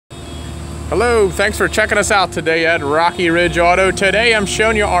Hello, thanks for checking us out today at Rocky Ridge Auto. Today I'm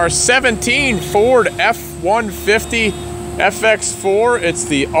showing you our 17 Ford F-150 FX4. It's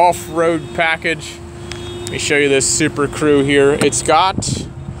the off-road package. Let me show you this Super Crew here. It's got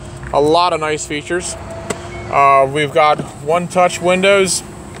a lot of nice features. We've got one-touch windows,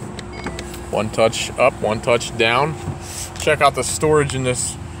 one touch up, one touch down. Check out the storage in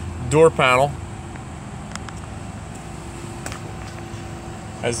this door panel.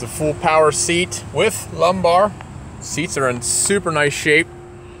 Has the full power seat with lumbar. Seats are in super nice shape.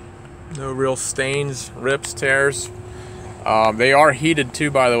 No real stains, rips, tears. They are heated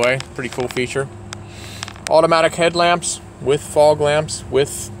too, by the way. Pretty cool feature. Automatic headlamps with fog lamps,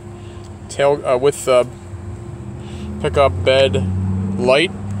 with pickup bed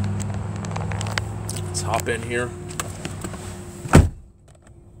light. Let's hop in here.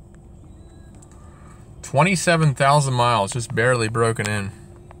 27,000 miles, just barely broken in.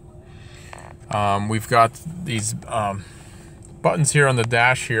 We've got these buttons here on the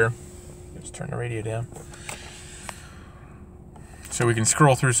dash here. Just turn the radio down. So we can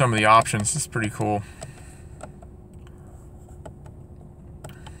scroll through some of the options. It's pretty cool.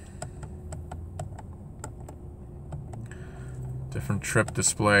 Different trip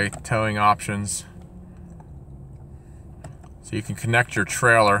display, towing options. So you can connect your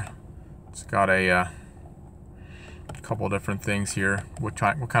trailer. It's got a couple different things here. What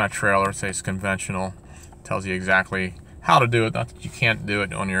kind of trailer? Say it's conventional. Tells you exactly how to do it. Not that you can't do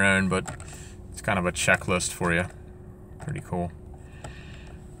it on your own, but it's kind of a checklist for you. Pretty cool.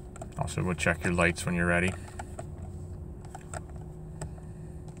 Also, we'll check your lights when you're ready.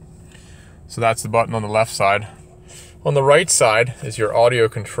 So that's the button on the left side. On the right side is your audio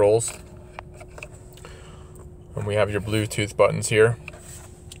controls. And we have your Bluetooth buttons here.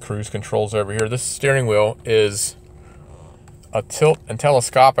 Cruise controls over here. This steering wheel is a tilt and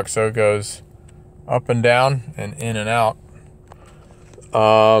telescopic, so it goes up and down and in and out.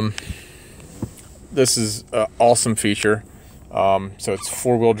 This is an awesome feature. So it's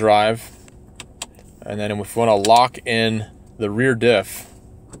four-wheel drive, and then if you want to lock in the rear diff,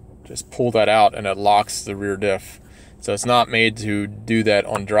 just pull that out and it locks the rear diff. So it's not made to do that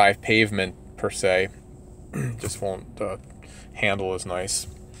on dry pavement per se. Just won't handle as nice,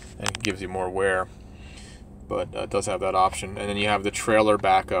 and it gives you more wear. But it does have that option. And then you have the trailer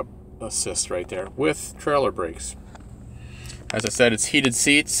backup assist right there with trailer brakes. As I said, it's heated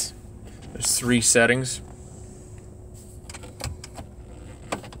seats. There's 3 settings.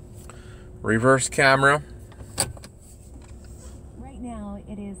 Reverse camera. Right now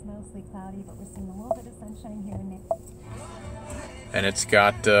it is mostly cloudy, but we're seeing a little bit of sunshine here and there. And it's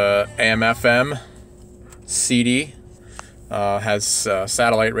got AM/FM, CD, has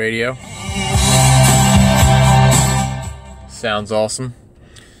satellite radio. Sounds awesome.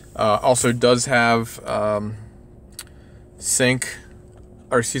 Also does have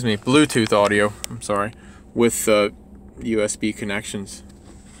Bluetooth audio, I'm sorry, with USB connections.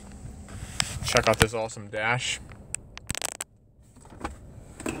 Check out this awesome dash.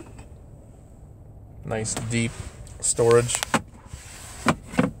 Nice deep storage.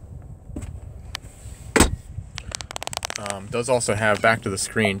 Does also have, back to the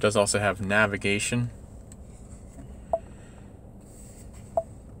screen, does also have navigation.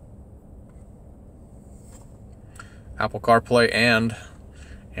 Apple CarPlay and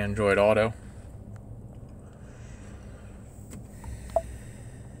Android Auto.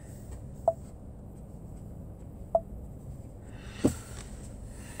 And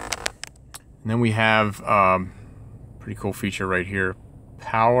then we have pretty cool feature right here,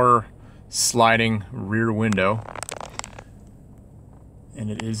 power sliding rear window, and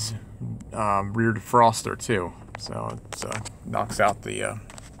it is rear defroster too, so it knocks out the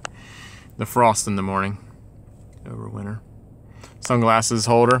frost in the morning over winter. Sunglasses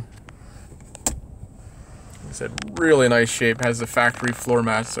holder. Like I said, really nice shape. Has the factory floor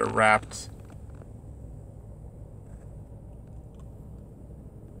mats that are wrapped.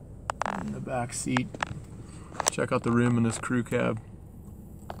 In the back seat. Check out the room in this crew cab.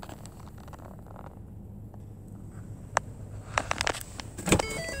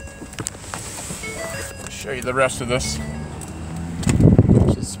 I'll show you the rest of this.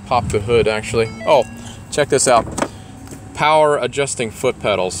 Just pop the hood actually. Oh, check this out. Power adjusting foot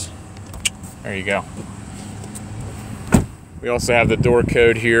pedals. There you go. We also have the door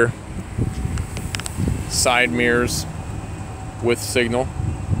code here. Side mirrors with signal.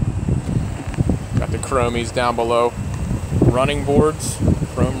 Got the chromies down below. Running boards.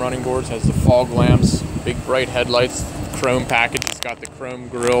 Chrome running boards. Has the fog lamps. Big bright headlights. Chrome package. It's got the chrome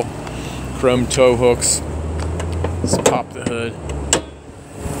grille. Chrome tow hooks. Let's pop the hood.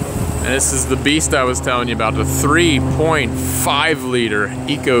 And this is the beast I was telling you about, the 3.5 liter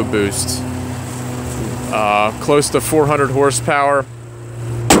EcoBoost. Close to 400 horsepower,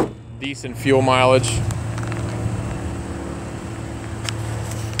 decent fuel mileage.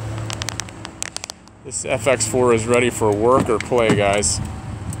 This FX4 is ready for work or play, guys.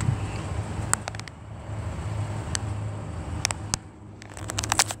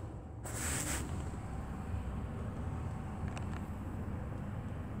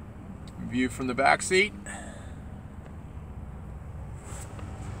 View from the back seat.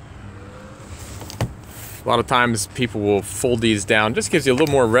 A lot of times people will fold these down. Just gives you a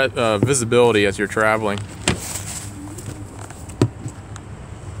little more visibility as you're traveling.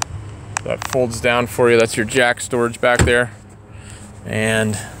 That folds down for you. That's your jack storage back there.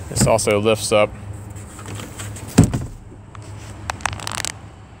 And this also lifts up.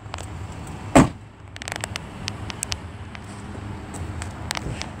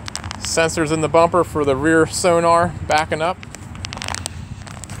 Sensors in the bumper for the rear sonar backing up.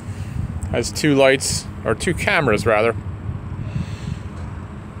 Has two lights, or two cameras rather.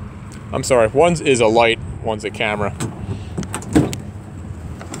 I'm sorry, one is a light, one's a camera.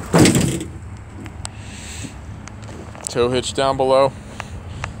 Tow hitch down below.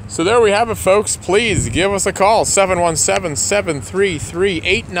 So there we have it, folks. Please give us a call,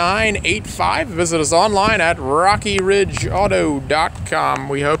 717-733-8985. Visit us online at rockyridgeauto.com.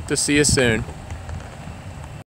 We hope to see you soon.